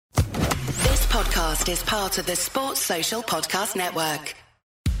podcast is part of the Sports Social Podcast Network.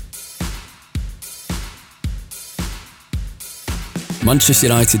 Manchester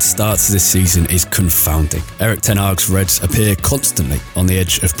United's start to this season is confounding. Erik ten Hag's Reds appear constantly on the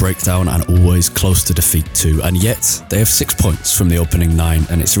edge of breakdown and always close to defeat too, and yet they have 6 points from the opening 9,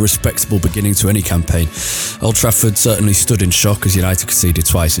 and it's a respectable beginning to any campaign. Old Trafford certainly stood in shock as United conceded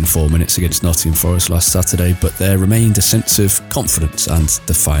twice in 4 minutes against Nottingham Forest last Saturday, but there remained a sense of confidence and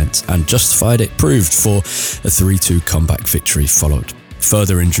defiance, and justified it proved for a 3-2 comeback victory followed.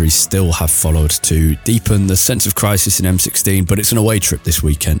 Further injuries still have followed to deepen the sense of crisis in M16, but it's an away trip this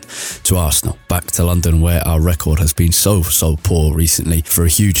weekend to Arsenal, back to London where our record has been so poor recently, for a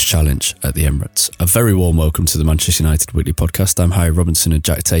huge challenge at the Emirates. A very warm welcome to the Manchester United Weekly Podcast. I'm Harry Robinson and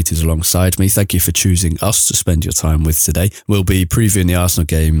Jack Tate is alongside me. Thank you for choosing us to spend your time with today. We'll be previewing the Arsenal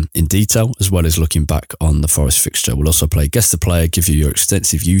game in detail, as well as looking back on the Forest fixture. We'll also play Guess the Player, give you your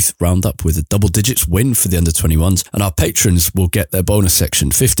extensive youth roundup with a double digits win for the under-21s, and our patrons will get their bonus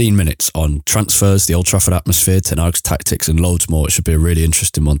section, 15 minutes on transfers, the Old Trafford atmosphere, ten Hag's tactics and loads more. It should be a really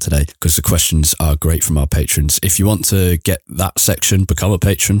interesting one today because the questions are great from our patrons. If you want to get that section, become a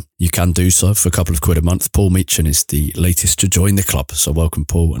patron, you can do so for a couple of quid a month. Paul Meechan is the latest to join the club, so welcome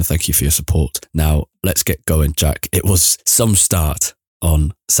Paul and thank you for your support. Now let's get going, Jack. It was some start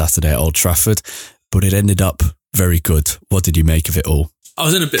on Saturday at Old Trafford, but it ended up very good. What did you make of it all? I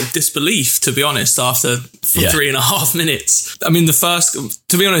was in a bit of disbelief, to be honest, after 3.5 minutes. I mean,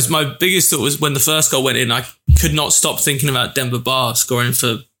 to be honest, my biggest thought was when the first goal went in, I could not stop thinking about Demba Ba scoring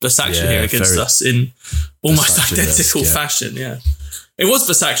for Besiktas here against us in almost identical fashion. Yeah, it was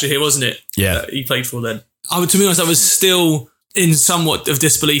Besiktas here, wasn't it? Yeah, that he played for then. To be honest, I was still in somewhat of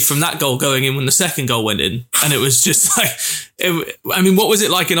disbelief from that goal going in when the second goal went in, and it was just like, what was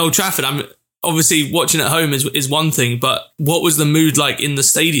it like in Old Trafford? Obviously, watching at home is one thing, but what was the mood like in the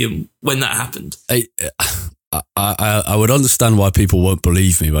stadium when that happened? I would understand why people won't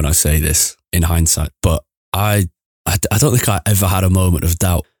believe me when I say this in hindsight, but I don't think I ever had a moment of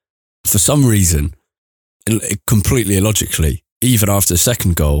doubt. For some reason, completely illogically, even after the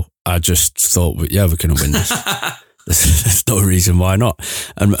second goal, I just thought, we're going to win this. There's no reason why not.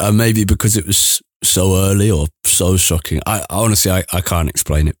 And maybe because it was so early or so shocking. I honestly can't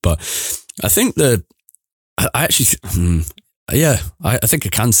explain it, but I think I think I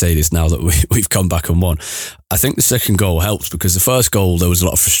can say this now that we've come back and won. I think the second goal helps because the first goal, there was a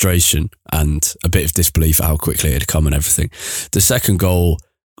lot of frustration and a bit of disbelief at how quickly it had come and everything. The second goal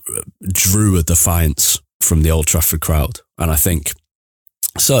drew a defiance from the Old Trafford crowd. And I think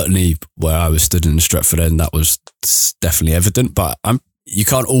certainly where I was stood in the Stretford end, that was definitely evident, but you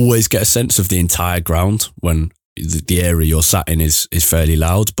can't always get a sense of the entire ground when the area you're sat in is fairly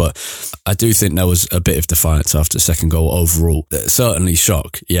loud, but I do think there was a bit of defiance after the second goal overall. Certainly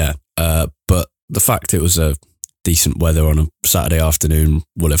shock, yeah. But the fact it was a decent weather on a Saturday afternoon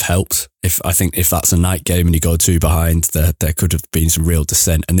will have helped. If that's a night game and you go 2 behind, there could have been some real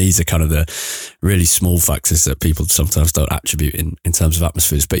dissent. And these are kind of the really small factors that people sometimes don't attribute in terms of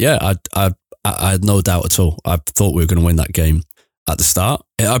atmospheres. But yeah, I had no doubt at all. I thought we were going to win that game at the start.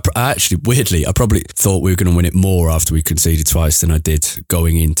 I probably thought we were going to win it more after we conceded twice than I did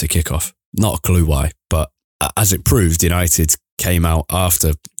going into kickoff. Not a clue why, but as it proved, United came out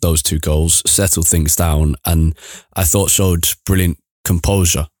after those 2 goals, settled things down, and I thought showed brilliant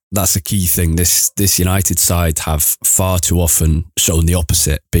composure. That's a key thing. This United side have far too often shown the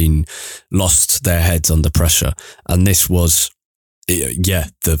opposite, lost their heads under pressure, and this was,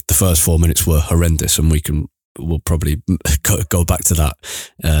 the first 4 minutes were horrendous, and we'll probably go back to that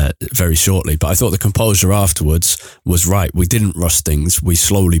very shortly. But I thought the composure afterwards was right. We didn't rush things. We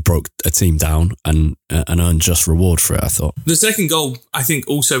slowly broke a team down and earned just reward for it, I thought. The second goal, I think,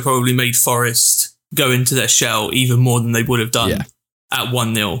 also probably made Forest go into their shell even more than they would have done at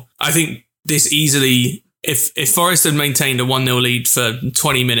 1-0. I think this easily, if Forest had maintained a 1-0 lead for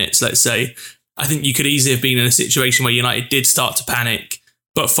 20 minutes, let's say, I think you could easily have been in a situation where United did start to panic,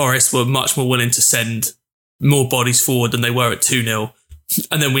 but Forest were much more willing to send more bodies forward than they were at 2-0.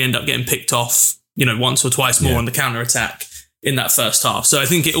 And then we end up getting picked off, once or twice more on the counter-attack in that first half. So I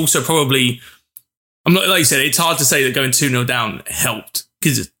think it also probably, like you said, it's hard to say that going 2-0 down helped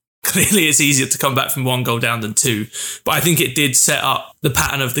because clearly it's easier to come back from 1 goal down than 2. But I think it did set up the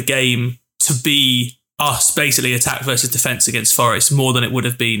pattern of the game to be us basically attack versus defence against Forest more than it would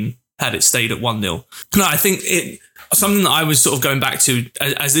have been had it stayed at 1-0. No, I think something that I was sort of going back to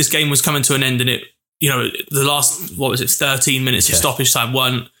as this game was coming to an end and it, the last, 13 minutes of stoppage time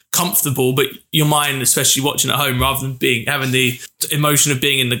weren't comfortable, but your mind, especially watching at home, rather than having the emotion of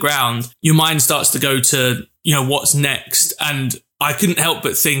being in the ground, your mind starts to go to, what's next. And I couldn't help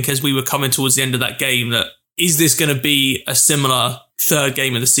but think as we were coming towards the end of that game that is this going to be a similar third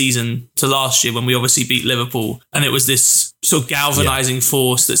game of the season to last year when we obviously beat Liverpool, and it was this sort of galvanising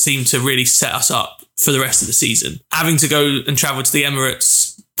force that seemed to really set us up for the rest of the season. Having to go and travel to the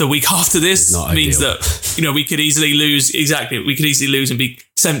Emirates the week after this means that, you know, we could easily lose. Exactly. We could easily lose and be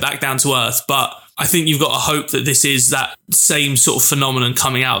sent back down to earth. But I think you've got to hope that this is that same sort of phenomenon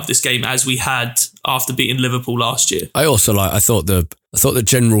coming out of this game as we had after beating Liverpool last year. I thought the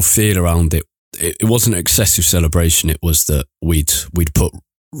general feel around it wasn't excessive celebration. It was that we'd put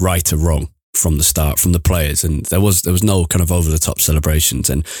right or wrong from the start, from the players, and there was no kind of over the top celebrations,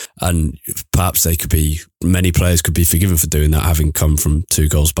 and perhaps many players could be forgiven for doing that, having come from 2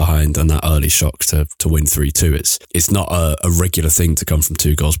 goals behind and that early shock to win 3-2. It's not a regular thing to come from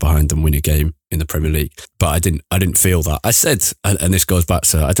 2 goals behind and win a game in the Premier League. But I didn't feel that. I said, and this goes back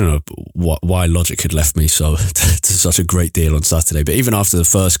to, I don't know why logic had left me to such a great deal on Saturday, but even after the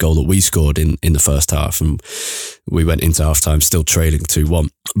first goal that we scored in the first half, and we went into half-time still trailing 2-1,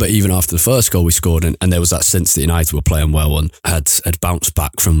 but even after the first goal we scored, and there was that sense that United were playing well and had bounced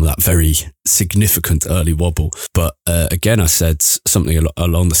back from that very significant early wobble. But again, I said something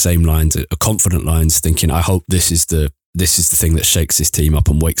along the same lines, a confident lines, thinking, I hope this is the thing that shakes this team up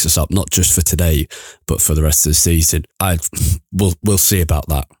and wakes us up, not just for today, but for the rest of the season. We'll see about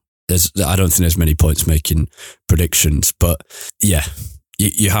that. I don't think there's many points making predictions, but yeah,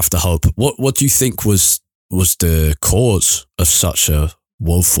 you have to hope. What do you think was the cause of such a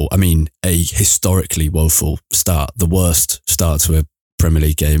historically woeful start, the worst start to a Premier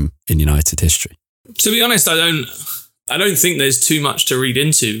League game in United history? To be honest, I don't think there's too much to read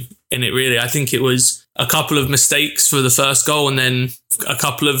into in it, really. I think it was a couple of mistakes for the first goal, and then a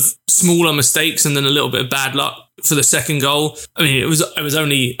couple of smaller mistakes, and then a little bit of bad luck for the second goal. I mean, it was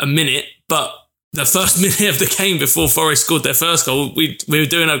only a minute, but the first minute of the game before Forest scored their first goal, we were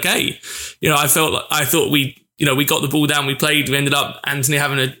doing okay. You know, I thought we got the ball down, we played, we ended up Anthony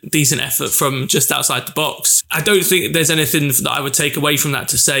having a decent effort from just outside the box. I don't think there's anything that I would take away from that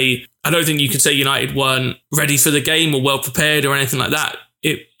to say, I don't think you could say United weren't ready for the game or well prepared or anything like that.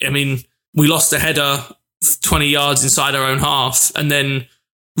 We lost a header 20 yards inside our own half, and then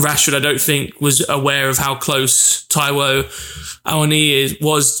Rashford, I don't think, was aware of how close Taiwo Awoniyi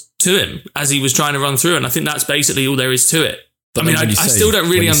was to him as he was trying to run through, and I think that's basically all there is to it. But I still don't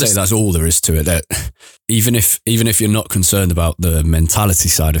really understand. That's all there is to it. That even if you're not concerned about the mentality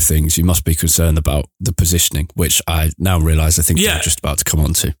side of things, you must be concerned about the positioning, which I now realise I think we're just about to come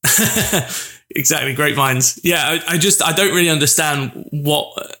on to. Exactly, great minds. Yeah, I don't really understand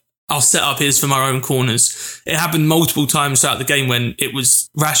what our setup is from our own corners. It happened multiple times throughout the game when it was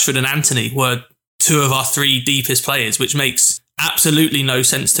Rashford and Anthony were 2 of our 3 deepest players, which makes absolutely no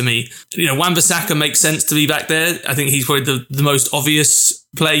sense to me. You know, Wan-Bissaka makes sense to be back there. I think he's probably the most obvious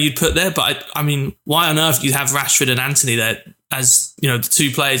player you'd put there. But I mean, why on earth you'd have Rashford and Anthony there as, you know, the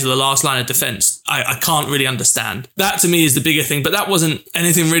 2 players of the last line of defence? I can't really understand. That to me is the bigger thing. But that wasn't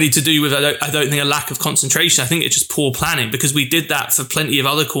anything really to do with, I don't think, a lack of concentration. I think it's just poor planning, because we did that for plenty of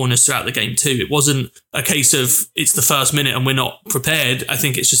other corners throughout the game too. It wasn't a case of it's the first minute and we're not prepared. I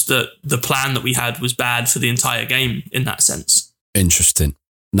think it's just that the plan that we had was bad for the entire game in that sense. Interesting.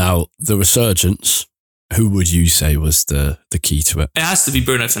 Now, the resurgence, who would you say was the key to it? It has to be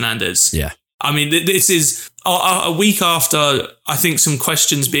Bruno Fernandes. Yeah. I mean, this is a week after, I think, some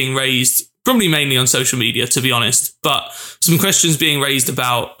questions being raised, probably mainly on social media, to be honest, but some questions being raised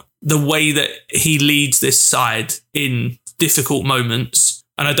about the way that he leads this side in difficult moments.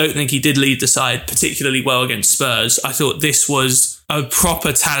 And I don't think he did lead the side particularly well against Spurs. I thought this was a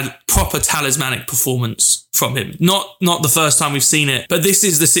proper talismanic performance from him. Not the first time we've seen it, but this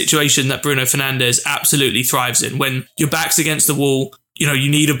is the situation that Bruno Fernandes absolutely thrives in. When your back's against the wall, you know, you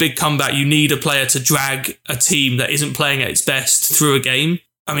need a big comeback. You need a player to drag a team that isn't playing at its best through a game.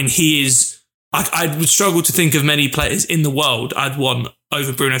 I mean, he is... I would struggle to think of many players in the world I'd want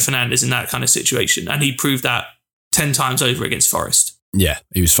over Bruno Fernandes in that kind of situation. And he proved that 10 times over against Forest. Yeah,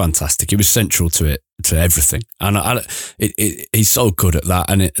 he was fantastic. He was central to it, to everything. And he's so good at that.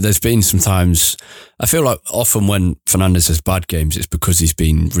 And there's been some times, I feel like often when Fernandes has bad games, it's because he's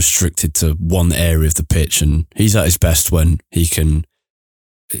been restricted to one area of the pitch. And he's at his best when he can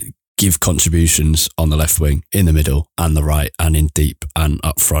give contributions on the left wing, in the middle and the right, and in deep and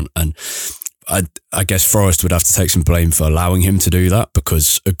up front. And I guess Forest would have to take some blame for allowing him to do that,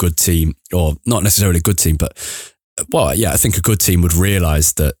 because a good team, or not necessarily a good team, but I think a good team would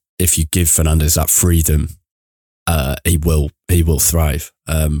realise that if you give Fernandes that freedom, he will thrive.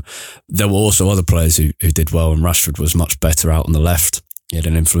 There were also other players who did well, and Rashford was much better out on the left. He had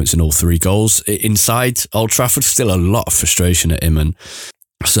an influence in all 3 goals. Inside Old Trafford, still a lot of frustration at him, and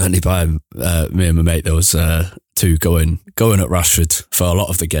certainly by me and my mate, there was 2 going at Rashford for a lot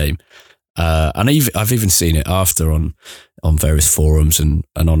of the game. And I've even seen it after on various forums and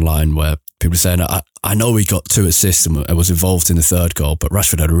online where people are saying, I know he got 2 assists and was involved in the 3rd goal, but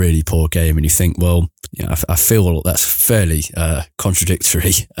Rashford had a really poor game. And you think, well, I feel that's fairly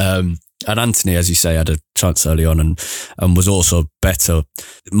contradictory. And Anthony, as you say, had a chance early on and was also better,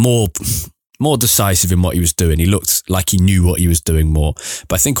 more decisive in what he was doing. He looked like he knew what he was doing more.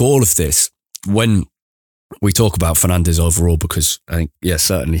 But I think all of this, when we talk about Fernandes overall, because I think,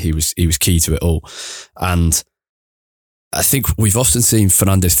 certainly he was key to it all. And I think we've often seen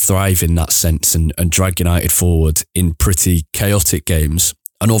Fernandes thrive in that sense and drag United forward in pretty chaotic games.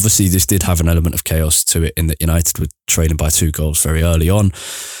 And obviously this did have an element of chaos to it in that United were trailing by 2 goals very early on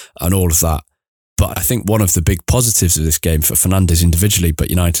and all of that. But I think one of the big positives of this game for Fernandes individually,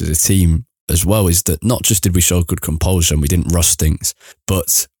 but United as a team as well, is that not just did we show good composure and we didn't rush things,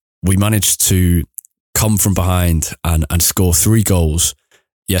 but we managed to come from behind and score 3 goals.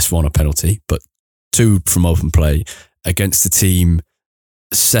 Yes, 1 a penalty, but 2 from open play against a team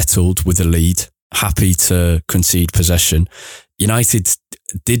settled with a lead, happy to concede possession. United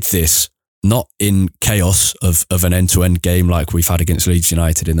did this not in chaos of an end-to-end game like we've had against Leeds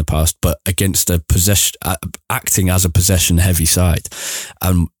United in the past, but against a possession, acting as a possession-heavy side.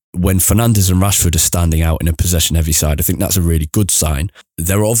 And when Fernandes and Rashford are standing out in a possession-heavy side, I think that's a really good sign.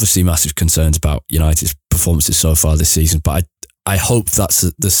 There are obviously massive concerns about United's performances so far this season, but I hope that's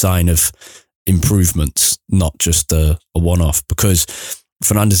the sign of improvements, not just a one-off, because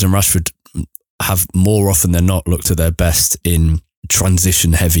Fernandes and Rashford have more often than not looked at their best in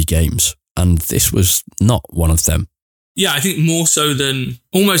transition-heavy games, and this was not one of them. Yeah, I think more so than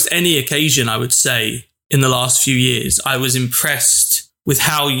almost any occasion, I would say, in the last few years, I was impressed with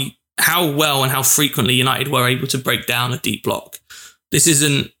how well and how frequently United were able to break down a deep block. This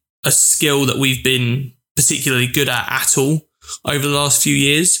isn't a skill that we've been particularly good at all over the last few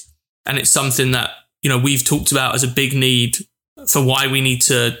years, and it's something that we've talked about as a big need for why we need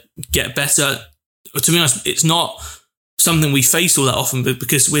to get better. To be honest, it's not something we face all that often, but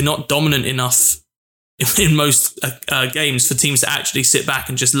because we're not dominant enough in most games for teams to actually sit back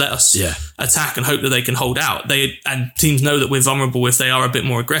and just let us attack and hope that they can hold out. And teams know that we're vulnerable if they are a bit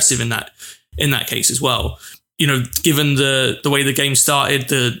more aggressive in that case as well. Given the way the game started,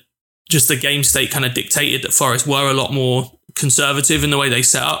 the game state kind of dictated that Forest were a lot more conservative in the way they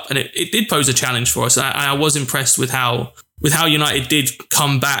set up, and it did pose a challenge for us. And I was impressed with how United did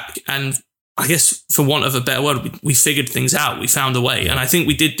come back, and I guess for want of a better word, we figured things out. We found a way, and I think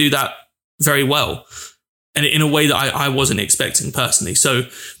we did do that very well, and in a way that I wasn't expecting personally. So,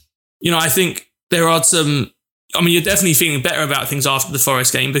 I think there are some. I mean, you're definitely feeling better about things after the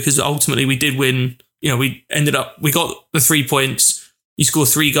Forest game because ultimately we did win. We got the 3 points. You score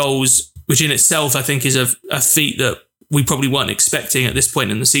 3 goals, which in itself I think is a feat that we probably weren't expecting at this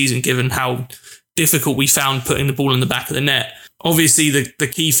point in the season, given how difficult we found putting the ball in the back of the net. Obviously, the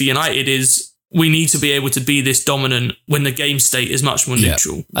key for United is we need to be able to be this dominant when the game state is much more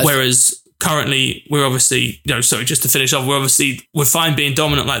neutral. Whereas currently, we're obviously, just to finish off, we're fine being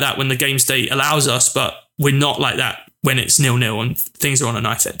dominant like that when the game state allows us, but we're not like that when it's 0-0 and things are on a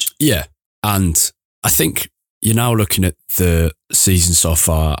knife edge. Yeah. And I think you're now looking at the season so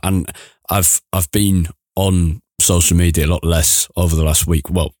far, and I've been on social media a lot less over the last week.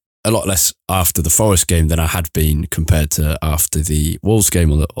 Well, a lot less after the Forest game than I had been compared to after the Wolves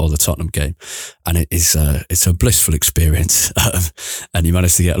game or the Tottenham game. And it's a blissful experience. And you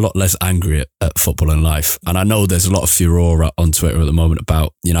manage to get a lot less angry at football and life. And I know there's a lot of furore on Twitter at the moment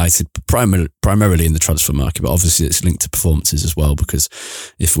about United, primarily in the transfer market, but obviously it's linked to performances as well, because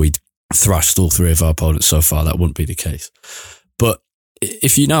if we'd thrashed all 3 of our opponents so far, that wouldn't be the case. But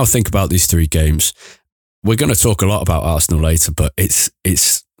if you now think about these 3 games, we're going to talk a lot about Arsenal later, but it's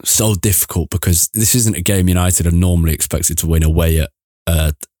so difficult because this isn't a game United are normally expected to win away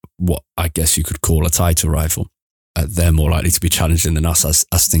at what I guess you could call a title rival. They're more likely to be challenging than us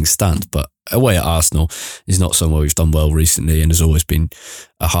as things stand, but away at Arsenal is not somewhere we've done well recently and has always been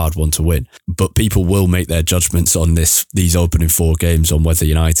a hard one to win. But people will make their judgments on these opening 4 games on whether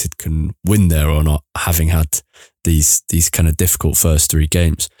United can win there or not, having had these kind of difficult first 3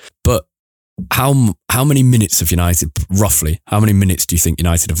 games. But how many minutes of United, roughly, how many minutes do you think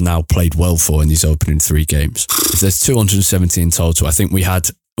United have now played well for in these opening 3 games? If there's 270 in total, I think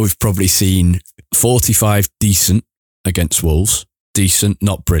we've probably seen 45 decent against Wolves. Decent,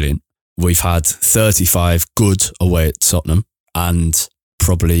 not brilliant. We've had 35 good away at Tottenham and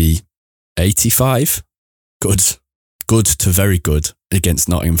probably 85 good good to very good against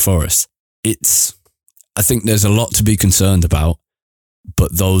Nottingham Forest. I think there's a lot to be concerned about,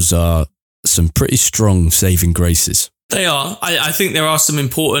 but those are some pretty strong saving graces. They are. I think there are some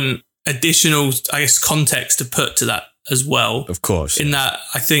important additional, context to put to that as well. Of course. In that,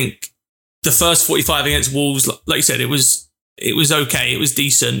 I think the first 45 against Wolves, like you said, it was okay. It was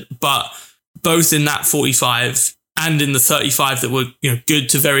decent. But both in that 45 and in the 35 that were good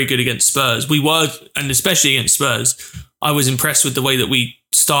to very good against Spurs, we were, and especially against Spurs, I was impressed with the way that we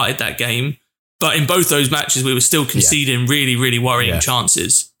started that game. But in both those matches, we were still conceding really, really worrying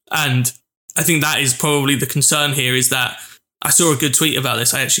chances. And I think that is probably the concern here, is that I saw a good tweet about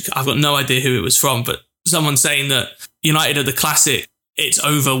this. I've got no idea who it was from, but someone saying that United are the classic "it's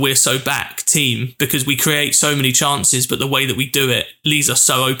over, we're so back" team, because we create so many chances, but the way that we do it leaves us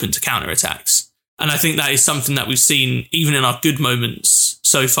so open to counter-attacks. And I think that is something that we've seen even in our good moments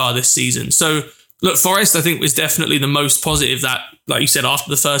so far this season. So look, Forest, I think, was definitely the most positive. That, like you said, after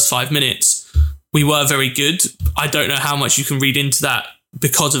the first 5 minutes, we were very good. I don't know how much you can read into that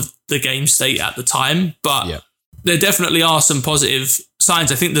because of the game state at the time, but there definitely are some positive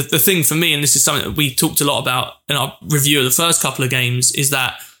signs. I think that the thing for me, and this is something that we talked a lot about in our review of the first couple of games, is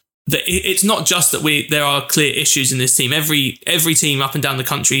that it's not just that there are clear issues in this team. Every team up and down the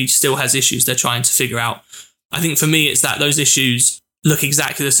country still has issues they're trying to figure out. I think for me, it's that those issues look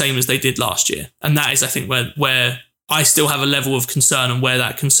exactly the same as they did last year. And that is, I think, where I still have a level of concern and where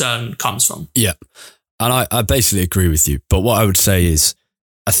that concern comes from. Yeah. And I basically agree with you. But what I would say is,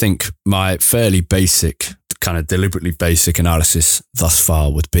 I think my fairly basic, kind of deliberately basic analysis thus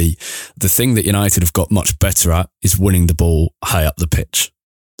far would be the thing that United have got much better at is winning the ball high up the pitch.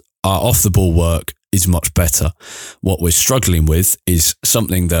 Our off the ball work is much better. What we're struggling with is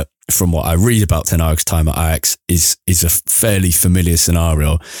something that, from what I read about Ten Hag's time at Ajax, is a fairly familiar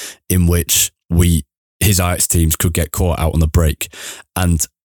scenario in which his Ajax teams could get caught out on the break. And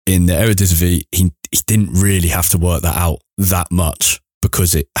in the Eredivisie, he didn't really have to work that out that much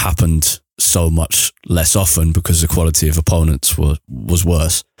because it happened so much less often, because the quality of opponents was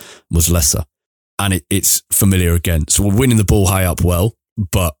lesser. And it's familiar again. So we're winning the ball high up well,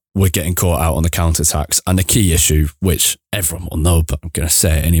 but we're getting caught out on the counter-attacks. And the key issue, which everyone will know, but I'm going to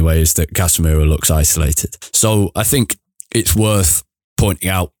say it anyway, is that Casemiro looks isolated. So I think it's worth pointing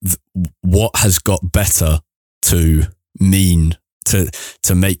out what has got better to mean to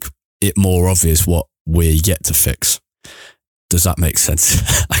make it more obvious what we're yet to fix. Does that make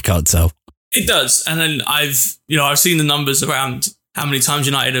sense? I can't tell. It does. And then I've seen the numbers around how many times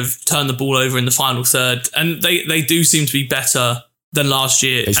United have turned the ball over in the final third, and they do seem to be better than last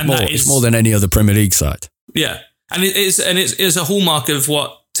year. It's more than any other Premier League side. Yeah. And it's a hallmark of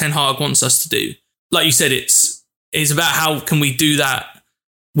what Ten Hag wants us to do. Like you said, it's about how can we do that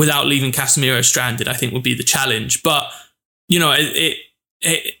without leaving Casemiro stranded, I think would be the challenge. But, it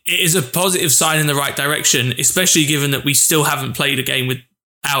is a positive sign in the right direction, especially given that we still haven't played a game with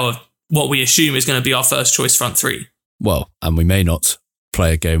what we assume is going to be our first choice front three. Well, and we may not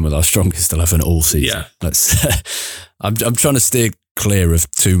play a game with our strongest 11 all season. Yeah. I'm trying to steer clear of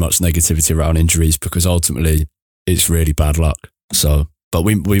too much negativity around injuries, because ultimately it's really bad luck. So, but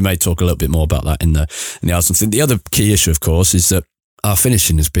we may talk a little bit more about that in the Arsenal thing. The other key issue, of course, is that our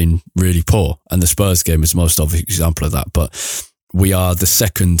finishing has been really poor, and the Spurs game is the most obvious example of that. But we are the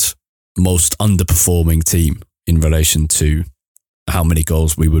second most underperforming team in relation to how many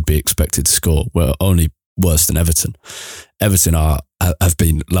goals we would be expected to score. We're only worse than Everton. Everton have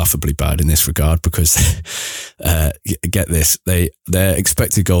been laughably bad in this regard, because get this, their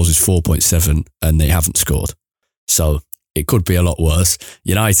expected goals is 4.7 and they haven't scored. So it could be a lot worse.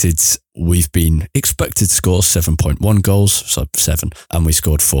 United's, we've been expected to score 7.1 goals, so 7, and we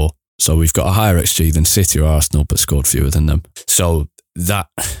scored 4. So we've got a higher XG than City or Arsenal, but scored fewer than them. So that,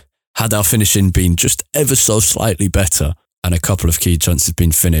 had our finishing been just ever so slightly better and a couple of key chances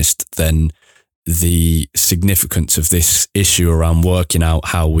been finished, then the significance of this issue around working out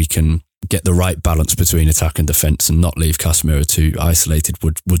how we can get the right balance between attack and defence and not leave Casemiro too isolated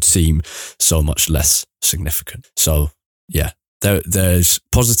would seem so much less significant. So, yeah, there's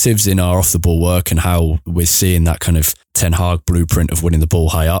positives in our off-the-ball work and how we're seeing that kind of Ten Hag blueprint of winning the ball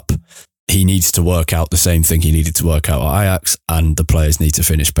high up. He needs to work out the same thing he needed to work out at Ajax, and the players need to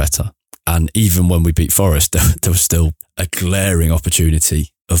finish better. And even when we beat Forest, there was still a glaring opportunity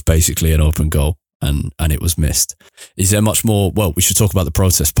of basically an open goal, and it was missed. Is there much more? Well, we should talk about the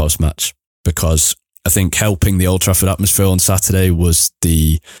protest post-match, because I think helping the Old Trafford atmosphere on Saturday was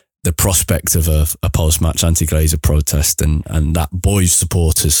the the prospect of a post-match anti-Glazer protest and that buoys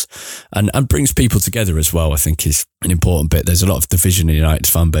supporters and brings people together as well, I think is an important bit. There's a lot of division in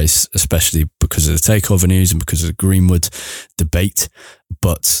United's fan base, especially because of the takeover news and because of the Greenwood debate,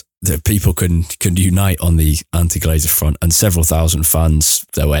 but that people can unite on the anti-Glazer front, and several thousand fans,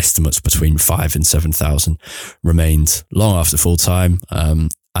 there were estimates between 5,000 and 7,000, remained long after full time.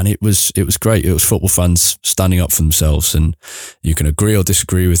 And it was great. It was football fans standing up for themselves, and you can agree or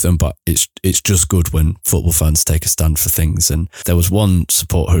disagree with them, but it's just good when football fans take a stand for things. And there was one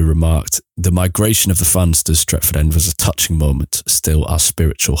supporter who remarked, the migration of the fans to Stretford End was a touching moment, still our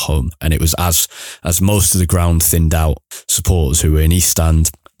spiritual home. And it was as most of the ground thinned out, supporters who were in East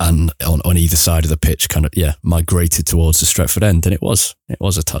Stand and on either side of the pitch kind of, migrated towards the Stretford End. And it was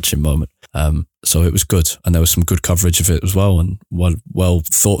a touching moment. So it was good. And there was some good coverage of it as well, and well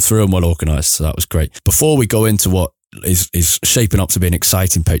thought through and well organised. So that was great. Before we go into what is shaping up to be an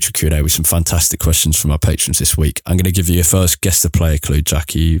exciting Patreon Q&A with some fantastic questions from our patrons this week, I'm going to give you your first guess the player clue.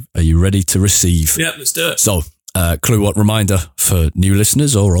 Jack, are you ready to receive? Yeah, let's do it. So, clue what? Reminder for new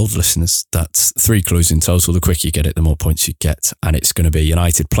listeners or old listeners, that's 3 clues in total. The quicker you get it, the more points you get. And it's going to be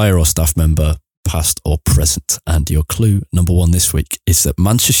United player or staff member, past or present. And your clue number 1 this week is that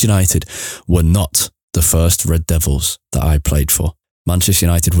Manchester United were not the first Red Devils that I played for. Manchester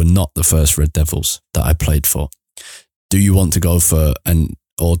United were not the first Red Devils that I played for. Do you want to go for an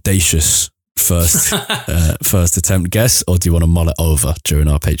audacious first attempt guess, or do you want to mull it over during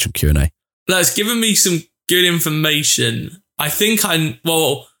our Patreon Q&A? That's given me some good information. I think I'm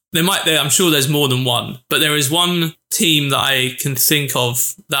sure there's more than one, but there is one team that I can think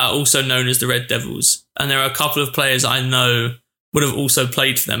of that are also known as the Red Devils. And there are a couple of players I know would have also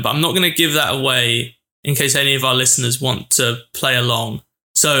played for them, but I'm not going to give that away in case any of our listeners want to play along.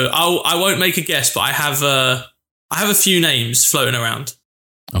 So I won't make a guess, but I have a few names floating around.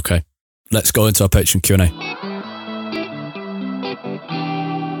 Okay, let's go into our Patreon Q&A.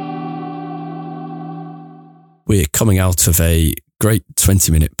 We're coming out of a great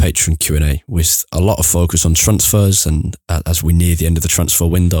 20-minute Patreon Q&A with a lot of focus on transfers and as we near the end of the transfer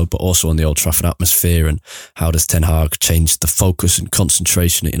window, but also on the Old Trafford atmosphere and how does Ten Hag change the focus and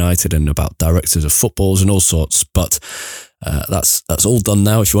concentration at United, and about directors of footballs and all sorts. But that's all done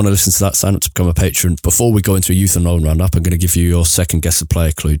now. If you want to listen to that, sign up to become a patron. Before we go into a youth and loan roundup, I'm going to give you your second guess the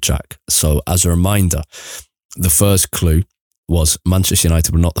player clue, Jack. So as a reminder, the first clue was Manchester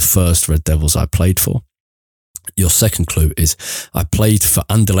United were not the first Red Devils I played for. Your second clue is I played for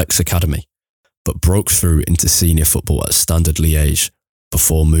Anderlecht's academy, but broke through into senior football at Standard Liège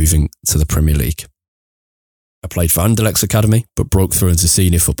before moving to the Premier League. I played for Anderlecht's academy, but broke through into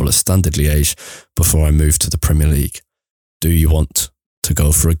senior football at Standard Liège before I moved to the Premier League. Do you want to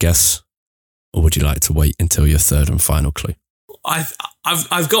go for a guess, or would you like to wait until your third and final clue?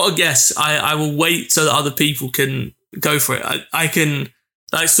 I've got a guess. I will wait so that other people can go for it. I can.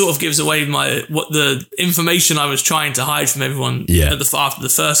 That sort of gives away what the information I was trying to hide from everyone after the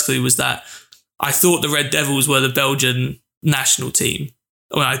first clue was that I thought the Red Devils were the Belgian national team.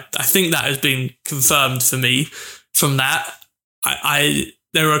 Well, I think that has been confirmed for me from that.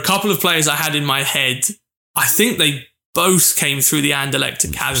 There were a couple of players I had in my head. I think they both came through the Anderlecht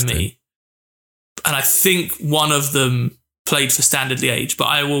Academy. And I think one of them played for Standard Liège, but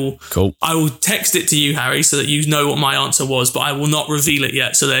I will text it to you, Harry, so that you know what my answer was, but I will not reveal it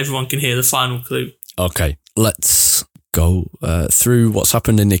yet so that everyone can hear the final clue. Okay, let's go through what's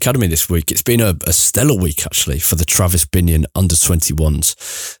happened in the academy this week. It's been a stellar week, actually, for the Travis Binion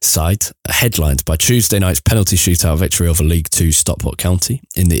under-21s side, headlined by Tuesday night's penalty shootout victory over League 2 Stockport County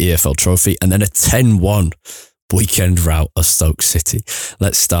in the EFL Trophy, and then a 10-1 weekend rout of Stoke City.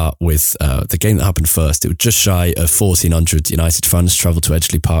 Let's start with the game that happened first. It was just shy of 1,400 United fans travelled to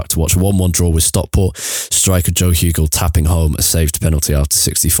Edgeley Park to watch a 1-1 draw with Stockport. Striker Joe Hugel tapping home a saved penalty after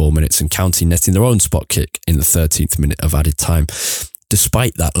 64 minutes and County netting their own spot kick in the 13th minute of added time.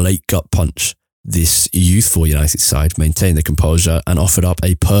 Despite that late gut punch, this youthful United side maintained their composure and offered up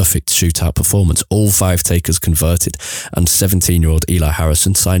a perfect shootout performance. All 5 takers converted, and 17-year-old Eli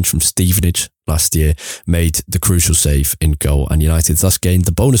Harrison, signed from Stevenage last year, made the crucial save in goal, and United thus gained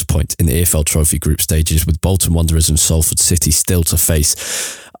the bonus point in the EFL Trophy group stages, with Bolton Wanderers and Salford City still to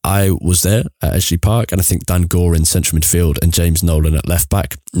face. I was there at Edgeley Park, and I think Dan Gore in central midfield and James Nolan at left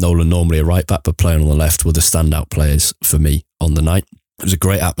back. Nolan normally a right back, but playing on the left were the standout players for me on the night. It was a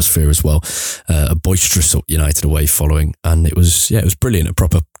great atmosphere as well, a boisterous United away following, and it was brilliant. A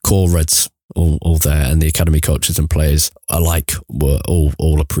proper core Reds all there, and the academy coaches and players alike were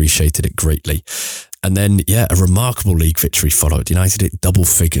all appreciated it greatly. And then, a remarkable league victory followed. United hit double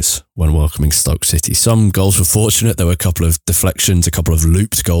figures when welcoming Stoke City. Some goals were fortunate. There were a couple of deflections, a couple of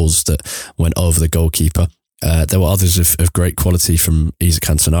looped goals that went over the goalkeeper. There were others of great quality from Isaac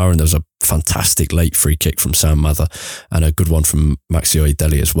Cantona, and there was a fantastic late free kick from Sam Mather and a good one from Maxio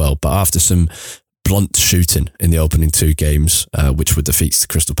Deli as well. But after some blunt shooting in the opening 2 games, which were defeats to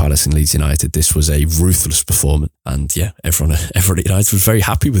Crystal Palace and Leeds United, this was a ruthless performance. And everyone at United was very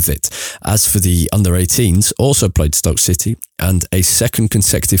happy with it. As for the under-18s, also played Stoke City, and a second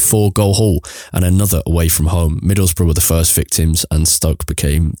consecutive 4-goal haul and another away from home. Middlesbrough were the first victims and Stoke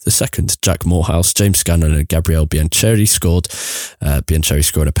became the second. Jack Morehouse, James Scanlon and Gabriel Biancheri scored. Biancheri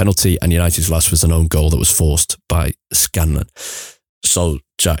scored a penalty, and United's last was an own goal that was forced by Scanlon. So,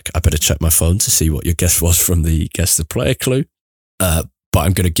 Jack, I better check my phone to see what your guess was from the Guess the Player clue. But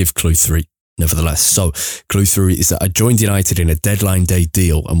I'm going to give clue 3, nevertheless. So, clue 3 is that I joined United in a deadline day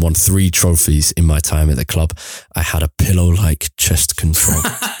deal and won 3 trophies in my time at the club. I had a pillow-like chest control.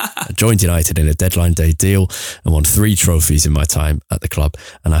 I joined United in a deadline day deal and won 3 trophies in my time at the club,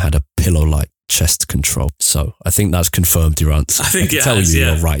 and I had a pillow-like chest control. So I think that's confirmed your answer. I think can tell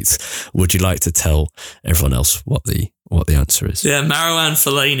you're right. Would you like to tell everyone else what the answer is? Yeah, Marouane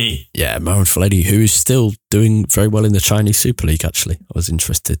Fellaini. Yeah, Marouane Fellaini, who is still doing very well in the Chinese Super League, actually. I was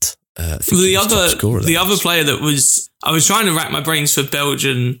interested. The other player that was... I was trying to rack my brains for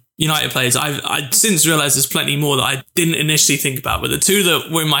Belgian United players. I've since realised there's plenty more that I didn't initially think about, but the 2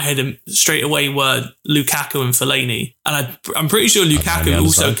 that were in my head straight away were Lukaku and Fellaini. And I'm pretty sure Lukaku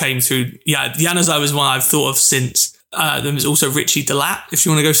also came through... Yeah, Januzaj was one I've thought of since. There was also Richie Delat, if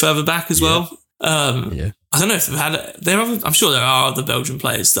you want to go further back as well. I don't know if they've had... I'm sure there are other Belgian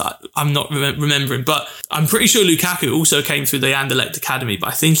players that I'm not remembering, but I'm pretty sure Lukaku also came through the Anderlecht Academy, but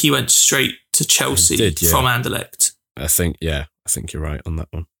I think he went straight to Chelsea from Anderlecht. I think you're right on that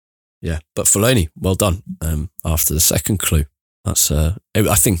one. Yeah, but Fellaini, well done. After the second clue, that's I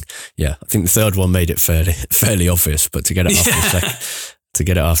think the third one made it fairly obvious, but to get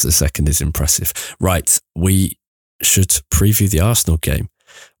it after the second is impressive. Right, we should preview the Arsenal game.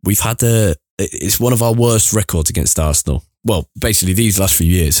 We've had it's one of our worst records against Arsenal. Well, basically these last few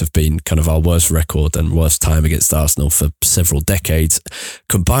years have been kind of our worst record and worst time against Arsenal for several decades.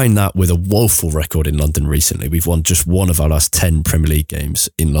 Combine that with a woeful record in London recently. We've won just one of our last 10 Premier League games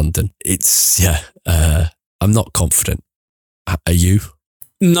in London. I'm not confident. Are you?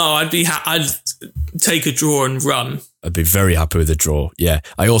 No, I'd take a draw and run. I'd be very happy with a draw. Yeah.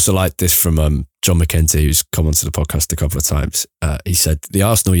 I also like this from John McKenzie, who's come onto the podcast a couple of times. He said, the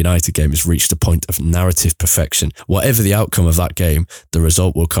Arsenal United game has reached a point of narrative perfection. Whatever the outcome of that game, the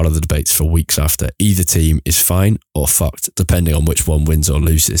result will colour the debates for weeks after. Either team is fine or fucked, depending on which one wins or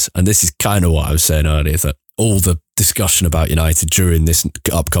loses. And this is kind of what I was saying earlier, that all the discussion about United during this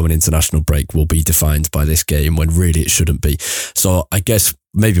upcoming international break will be defined by this game when really it shouldn't be. So I guess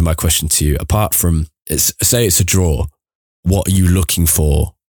maybe my question to you, apart from, say it's a draw, what are you looking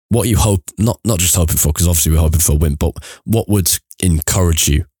for? What you hope, not just hoping for, because obviously we're hoping for a win, but what would encourage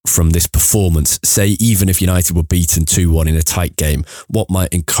you from this performance? Say, even if United were beaten 2-1 in a tight game, what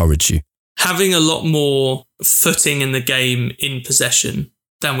might encourage you? Having a lot more footing in the game in possession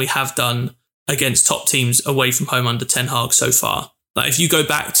than we have done against top teams away from home under Ten Hag so far. Like, if you go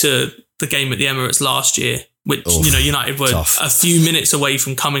back to the game at the Emirates last year, which, United were a few minutes away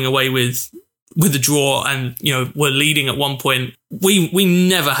from coming away with a draw and, were leading at one point. We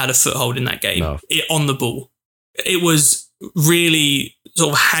never had a foothold in that game on the ball. It was really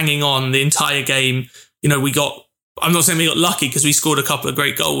sort of hanging on the entire game. I'm not saying we got lucky because we scored a couple of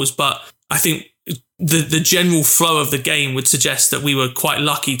great goals, but I think the general flow of the game would suggest that we were quite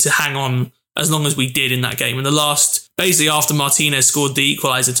lucky to hang on as long as we did in that game. And basically after Martinez scored the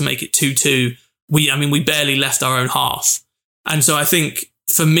equaliser to make it 2-2, we barely left our own half. And so I think,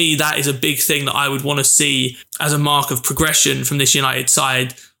 for me, that is a big thing that I would want to see as a mark of progression from this United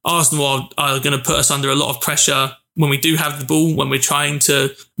side. Arsenal are going to put us under a lot of pressure when we do have the ball, when we're trying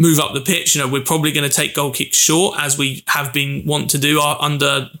to move up the pitch. We're probably going to take goal kicks short, as we have been wont to do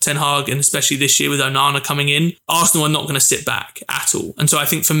under Ten Hag, and especially this year with Onana coming in. Arsenal are not going to sit back at all. And so I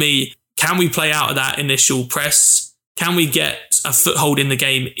think for me, can we play out of that initial press? Can we get a foothold in the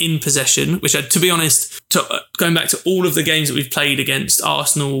game in possession? Which, to be honest, going back to all of the games that we've played against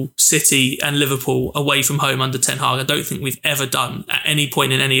Arsenal, City and Liverpool away from home under Ten Hag, I don't think we've ever done at any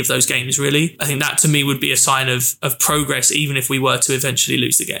point in any of those games, really. I think that, to me, would be a sign of progress, even if we were to eventually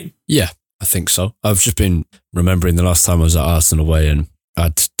lose the game. Yeah, I think so. I've just been remembering the last time I was at Arsenal away, and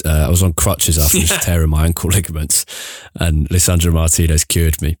I was on crutches after just tearing my ankle ligaments, and Lisandro Martinez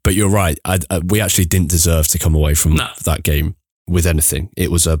cured me. But you're right. We actually didn't deserve to come away from that game with anything.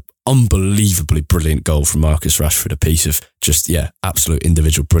 It was a unbelievably brilliant goal from Marcus Rashford, a piece of just, absolute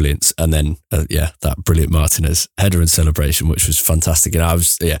individual brilliance. And then, that brilliant Martinez header and celebration, which was fantastic. And I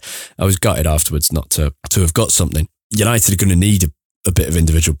was gutted afterwards not to have got something. United are going to need a bit of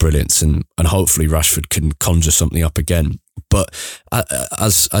individual brilliance, and hopefully Rashford can conjure something up again. But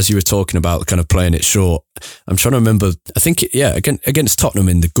as you were talking about kind of playing it short, I'm trying to remember, I think, against Tottenham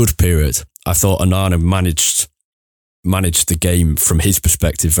in the good period, I thought Onana managed the game from his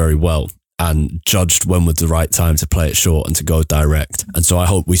perspective very well and judged when was the right time to play it short and to go direct. And so I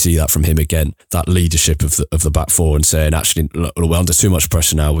hope we see that from him again, that leadership of the back four, and saying, actually, look, we're under too much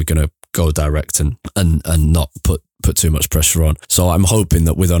pressure now, we're going to go direct and not put too much pressure on. So I'm hoping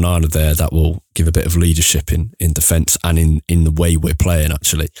that with Onana there, that will give a bit of leadership in defence and in the way we're playing,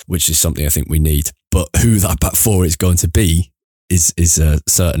 actually, which is something I think we need. But who that back four is going to be is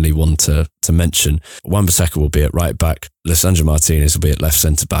certainly one to mention. Wan-Bissaka will be at right back. Lisandro Martinez will be at left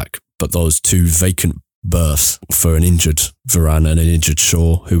centre back. But those two vacant berths for an injured Varane and an injured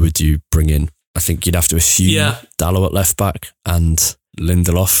Shaw, who would you bring in? I think you'd have to assume Dalot at left back and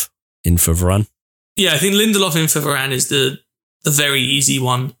Lindelof in for Varane. Yeah, I think Lindelof in for Varane is the very easy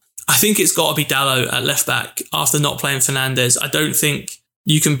one. I think it's got to be Dalot at left back after not playing Fernandes. I don't think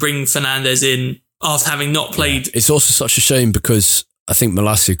you can bring Fernandes in after having not played. It's also such a shame because I think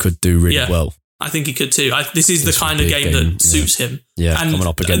Malacia could do really well. I think he could too. This is the kind of game that suits him. Yeah, and coming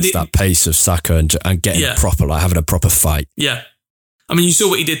up against that pace of Saka and getting having a proper fight. Yeah. I mean, you saw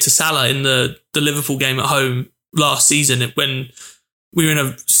what he did to Salah in the Liverpool game at home last season when we were in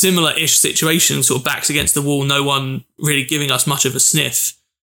a similar-ish situation, sort of backs against the wall, no one really giving us much of a sniff.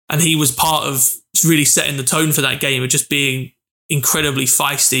 And he was part of really setting the tone for that game of just being incredibly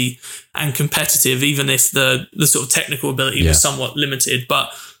feisty and competitive, even if the sort of technical ability was somewhat limited. But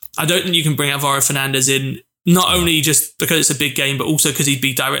I don't think you can bring Alvaro Fernandes in, not only just because it's a big game, but also because he'd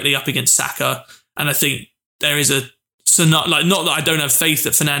be directly up against Saka. And I think there is not that I don't have faith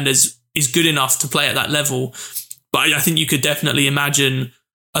that Fernandes is good enough to play at that level, but I think you could definitely imagine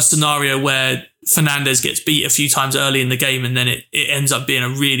a scenario where Fernandes gets beat a few times early in the game and then it ends up being a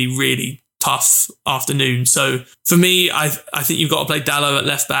really, really tough afternoon. So for me, I think you've got to play Dalot at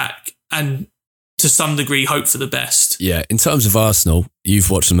left back and to some degree hope for the best. Yeah, in terms of Arsenal, you've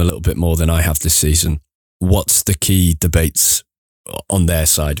watched them a little bit more than I have this season. What's the key debates on their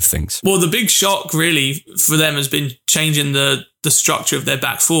side of things? Well, the big shock really for them has been changing the structure of their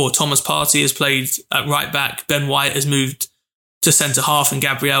back four. Thomas Partey has played at right back, Ben White has moved to centre half, and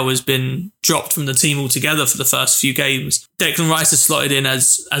Gabriel has been dropped from the team altogether for the first few games. Declan Rice has slotted in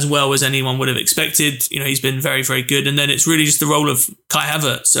as well as anyone would have expected. You know, he's been very, very good. And then it's really just the role of Kai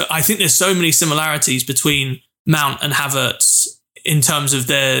Havertz. So I think there's so many similarities between Mount and Havertz in terms of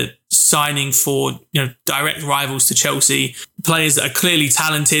their signing for, direct rivals to Chelsea, players that are clearly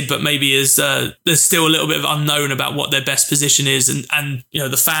talented, but maybe there's still a little bit of unknown about what their best position is. And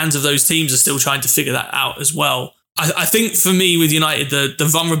the fans of those teams are still trying to figure that out as well. I think for me with United, the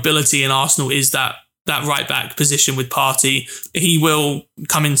vulnerability in Arsenal is that right back position with Partey. He will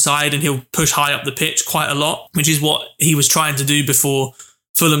come inside and he'll push high up the pitch quite a lot, which is what he was trying to do before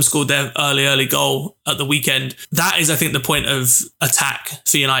Fulham scored their early goal at the weekend. That is, I think, the point of attack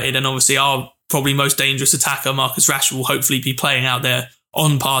for United. And obviously our probably most dangerous attacker, Marcus Rashford, will hopefully be playing out there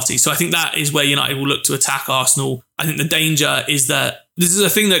on Partey. So I think that is where United will look to attack Arsenal. I think the danger is that this is a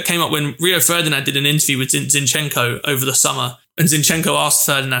thing that came up when Rio Ferdinand did an interview with Zinchenko over the summer. And Zinchenko asked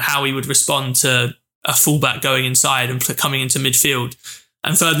Ferdinand how he would respond to a fullback going inside and coming into midfield.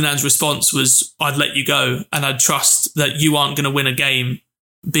 And Ferdinand's response was, I'd let you go and I'd trust that you aren't going to win a game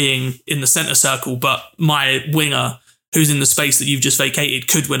being in the centre circle, but my winger who's in the space that you've just vacated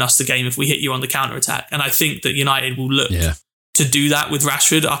could win us the game if we hit you on the counter-attack. And I think that United will look to do that with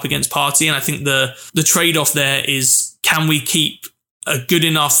Rashford up against Partey. And I think the trade-off there is, can we keep a good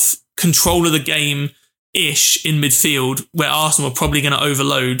enough control of the game-ish in midfield where Arsenal are probably going to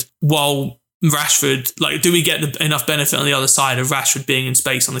overload while Rashford, do we get enough benefit on the other side of Rashford being in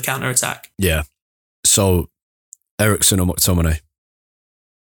space on the counter-attack? Yeah. So, Eriksen or McTominay?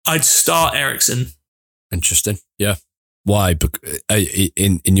 I'd start Eriksen. Interesting. Yeah. Why?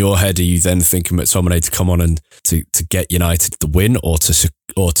 In your head, are you then thinking McTominay to come on and to get United the win, or to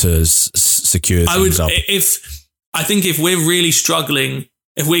secure things up? I think if we're really struggling,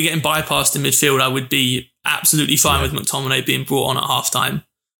 if we're getting bypassed in midfield, I would be absolutely fine with McTominay being brought on at halftime.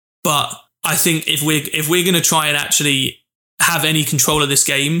 But I think if we're going to try and actually have any control of this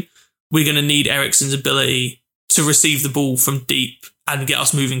game, we're going to need Eriksen's ability to receive the ball from deep and get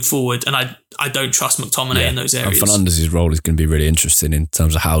us moving forward. And I don't trust McTominay in those areas. And Fernandes' role is going to be really interesting in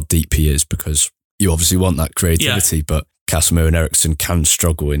terms of how deep he is, because you obviously want that creativity, but Casemiro and Eriksen can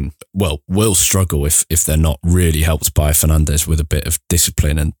struggle will struggle if they're not really helped by Fernandes with a bit of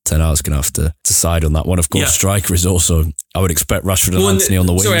discipline, and Ten Hag's going to have to decide on that one. Of course, striker is also, I would expect Rashford and Antony on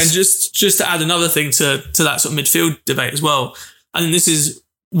the wings. Sorry, and just to add another thing to that sort of midfield debate as well, I think this is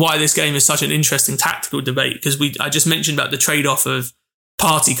why this game is such an interesting tactical debate, because I just mentioned about the trade-off of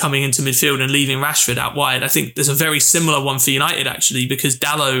Partey coming into midfield and leaving Rashford out wide. I think there's a very similar one for United, actually, because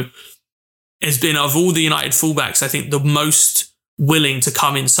Dalot has been, of all the United fullbacks, I think the most willing to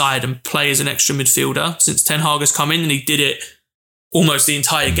come inside and play as an extra midfielder since Ten Hag has come in, and he did it almost the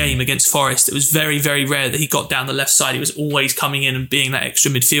entire game against Forest. It was very, very rare that he got down the left side. He was always coming in and being that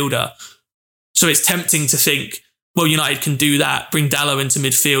extra midfielder. So it's tempting to think, well, United can do that, bring Dalot into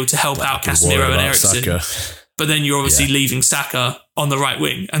midfield to help out Casemiro and Eriksen. But then you're obviously leaving Saka on the right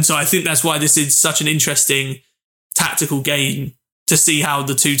wing. And so I think that's why this is such an interesting tactical game to see how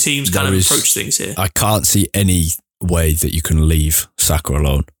the two teams kind of approach things here. I can't see any way that you can leave Saka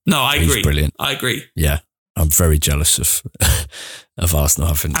alone. No, I agree. He's brilliant. I agree. Yeah. I'm very jealous of Arsenal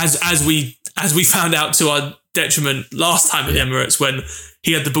having... As we found out to our detriment last time at the Emirates, when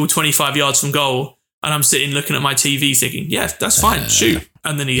he had the ball 25 yards from goal, and I'm sitting looking at my TV thinking, yeah, that's fine, shoot.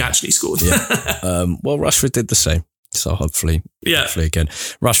 And then he actually scored. Well, Rashford did the same. So hopefully again.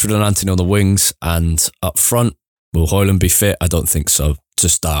 Rashford and Antony on the wings, and up front, will Højlund be fit? I don't think so. To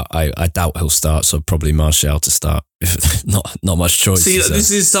start, I doubt he'll start, so probably Martial to start. not much choice. See,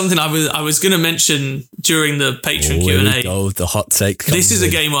 this is something I was going to mention during the Patreon Q&A. Oh, the hot take. This is a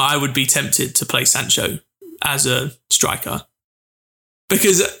game where I would be tempted to play Sancho as a striker,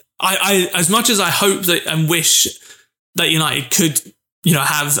 because I as much as I hope that and wish that United could,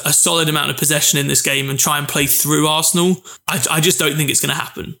 have a solid amount of possession in this game and try and play through Arsenal, I just don't think it's going to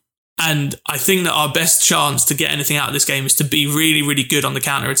happen. And I think that our best chance to get anything out of this game is to be really, really good on the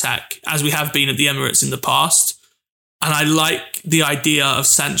counter-attack, as we have been at the Emirates in the past. And I like the idea of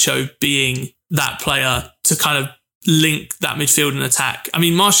Sancho being that player to kind of link that midfield and attack. I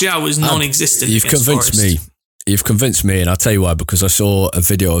mean, Martial was non-existent. You've convinced me. You've convinced me, and I'll tell you why, because I saw a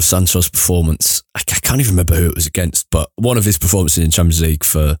video of Sancho's performance. I can't even remember who it was against, but one of his performances in Champions League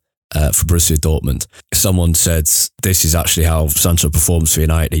for Borussia Dortmund. Someone said this is actually how Sancho performs for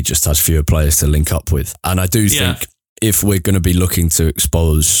United. He just has fewer players to link up with. And I do think if we're going to be looking to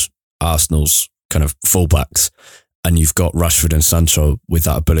expose Arsenal's kind of fullbacks, and you've got Rashford and Sancho with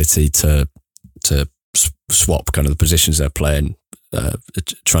that ability to swap kind of the positions they're playing,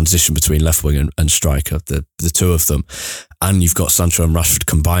 transition between left wing and striker, the two of them, and you've got Sancho and Rashford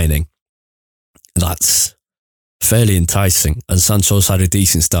combining, that's fairly enticing. And Sancho's had a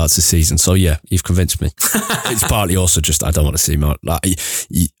decent start to the season, so yeah, you've convinced me. It's partly also just I don't want to see more. Like,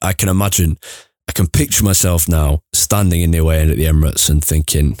 I can picture myself now standing in the away end at the Emirates and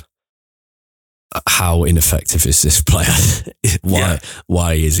thinking, how ineffective is this player?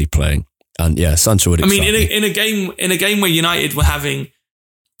 Why is he playing? And yeah, Sancho would. I mean, in a game where United were having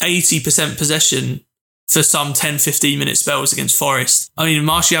 80% possession for some 10-15 minute spells against Forest, I mean,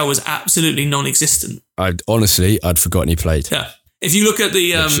 Martial was absolutely non-existent. I'd forgotten he played. Yeah, if you look at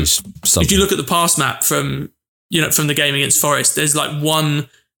the pass map from the game against Forest, there's like one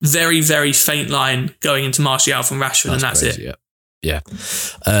very, very faint line going into Martial from Rashford, and that's crazy, it. Yeah.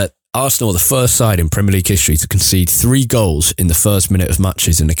 Arsenal are the first side in Premier League history to concede 3 goals in the first minute of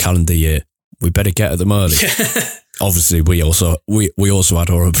matches in a calendar year. We better get at them early. Obviously, we also had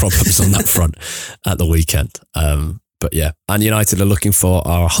our own problems on that front at the weekend. But yeah, and United are looking for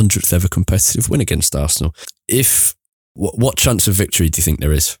our 100th ever competitive win against Arsenal. What chance of victory do you think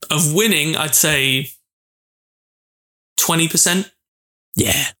there is? Of winning, I'd say 20%.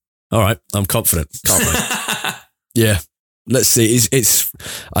 Yeah. All right. I'm confident. Can't wait. Yeah. Let's see.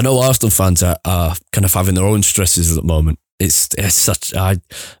 I know Arsenal fans are kind of having their own stresses at the moment. It's such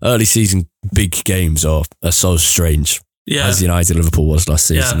early season big games are so strange. Yeah. As United Liverpool was last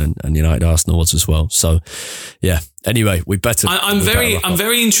season, and United Arsenal was as well. So yeah. Anyway, we better. I'm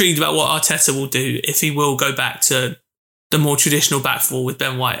very intrigued about what Arteta will do if he will go back to the more traditional back four with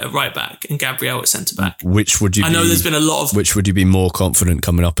Ben White at right back and Gabriel at centre back. Which would you? There's been a lot of. Which would you be more confident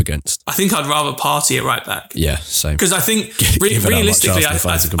coming up against? I think I'd rather Partey at right back. Yeah, same. Because I think realistically, I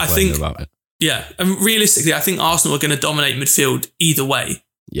think about it. Yeah, and realistically, I think Arsenal are going to dominate midfield either way.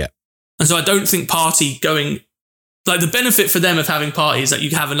 Yeah, and so I don't think Partey going. Like, the benefit for them of having Partey is that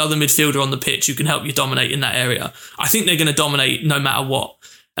you have another midfielder on the pitch who can help you dominate in that area. I think they're going to dominate no matter what.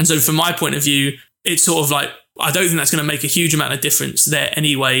 And so from my point of view, it's sort of like, I don't think that's going to make a huge amount of difference there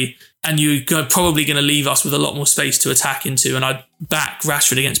anyway. And you're probably going to leave us with a lot more space to attack into. And I'd back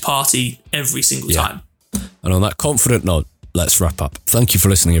Rashford against Partey every single time. And on that confident note, let's wrap up. Thank you for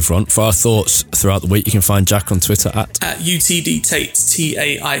listening, everyone. For our thoughts throughout the week, you can find Jack on Twitter at UTD Tate,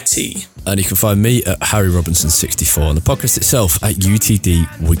 Tait. And you can find me at Harry Robinson64 and the podcast itself at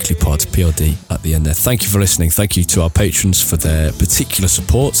UTD Weekly Pod, POD at the end there. Thank you for listening. Thank you to our patrons for their particular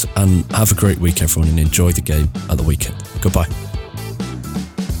support, and have a great week, everyone, and enjoy the game at the weekend. Goodbye.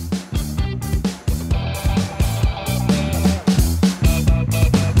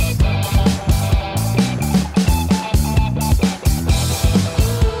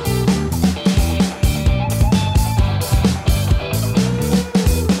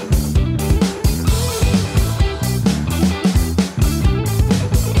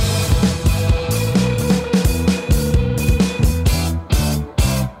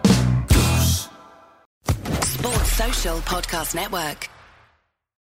 Podcast Network.